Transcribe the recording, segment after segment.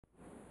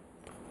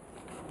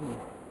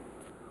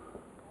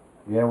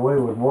Yeah, we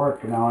was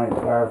working on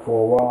it there for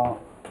a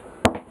while,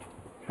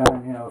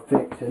 trying, you know,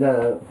 fix it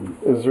up.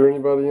 Is there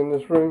anybody in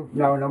this room?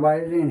 No,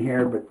 nobody's in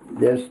here, but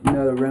this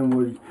another room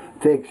was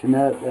fixing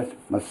up. That's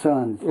my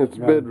son's It's a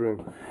room.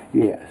 bedroom.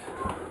 Yes.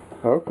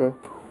 Okay.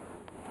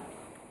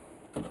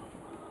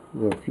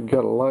 Yeah, if you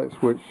got a light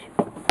switch,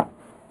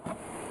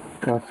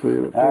 I see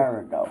it.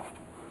 There we go.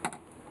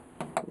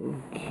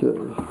 Okay.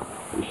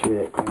 You see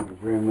that cleans his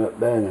room up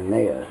better than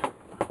this.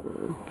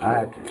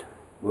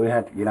 We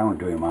have to get on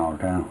to him all the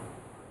time.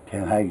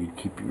 Tell him how you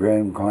keep your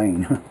room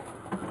clean.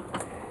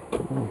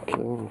 Okay,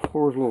 the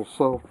floor's a little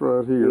soft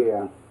right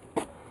here.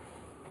 Yeah.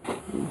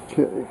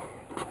 Okay.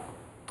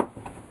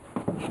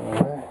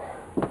 Alright.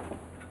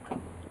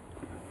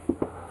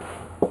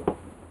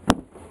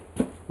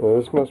 Well,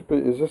 this must be,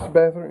 is this the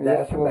bathroom?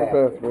 That's yes, the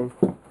bathroom.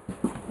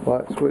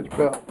 Light switch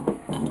belt.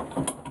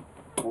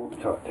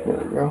 There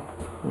we go.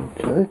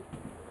 Okay.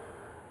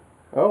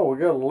 Oh, we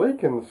got a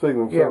leak in the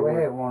ceiling Yeah, somewhere.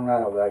 we have one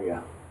right over there,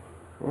 yeah.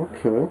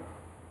 Okay.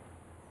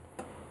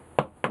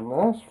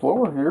 Nice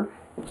floor here,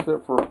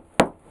 except for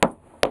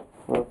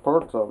well,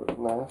 parts of it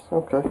nice.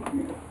 Okay.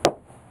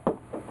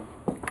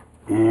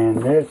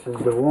 And this is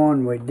the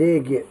one we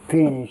did get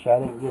finished. I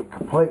didn't get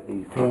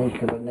completely finished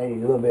because I needed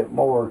a little bit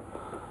more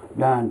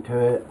done to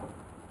it.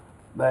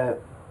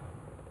 But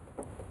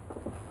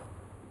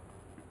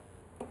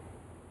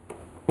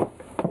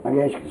I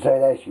guess you could say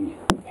that's your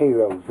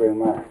hero's room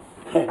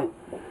there.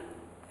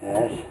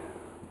 Yes.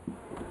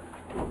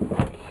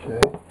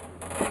 Okay.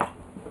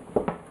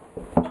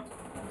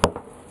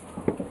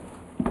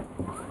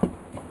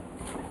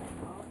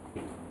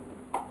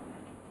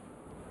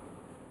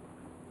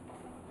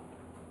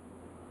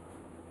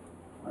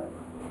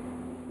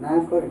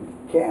 Nice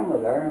looking camera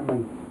there. I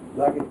mean,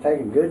 like it's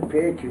taking good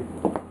pictures.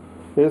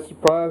 It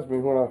surprised me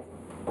when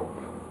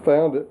I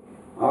found it.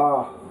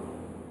 Oh,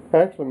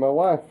 Actually, my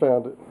wife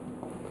found it.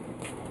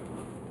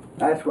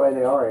 that's the way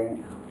they are, ain't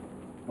it?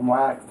 And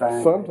why I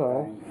find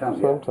Sometimes.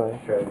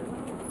 Sometimes.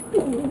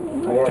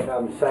 True. I guess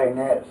I'm saying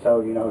that so,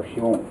 you know, she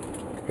won't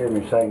hear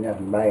me say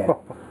nothing bad.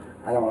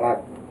 I don't like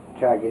to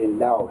try to get in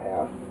the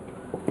doghouse.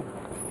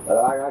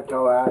 But like I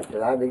told her, I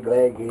said, I'd be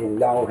glad to get in the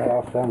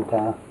doghouse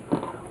sometime.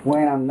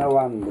 When I know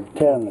I'm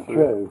telling the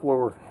truth.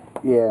 Floor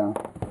Yeah.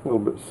 a little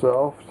bit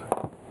soft.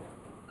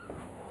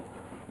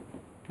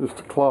 Just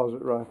a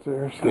closet right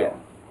there. So Yeah.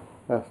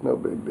 that's no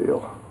big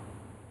deal.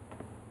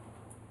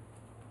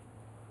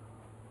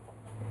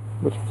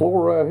 But the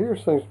floor right here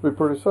seems to be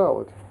pretty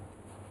solid.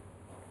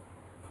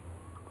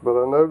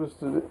 But I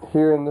noticed it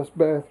here in this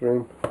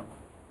bathroom.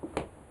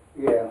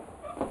 Yeah.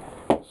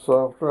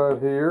 Soft right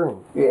here.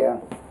 And Yeah.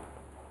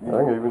 I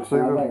can even see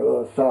I think a the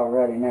little salt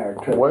right in there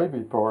too.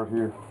 wavy part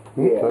here.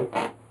 Yeah.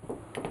 Okay.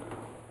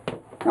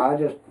 I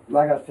just,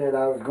 like I said,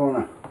 I was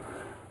gonna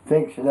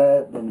fix it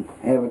up and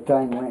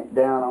everything went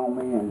down on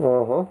me and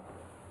Uh-huh.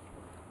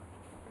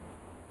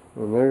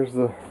 And there's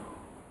the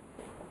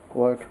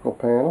electrical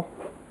panel.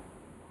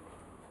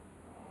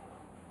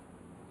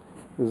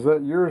 Is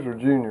that yours or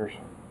Junior's?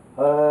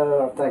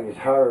 I think it's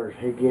hers.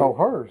 He gave Oh,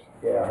 hers.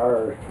 Yeah,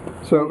 hers.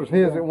 So it was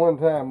his at one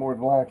time, more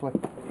than likely.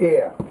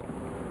 Yeah.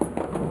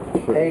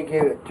 He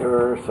gave it to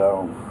her,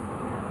 so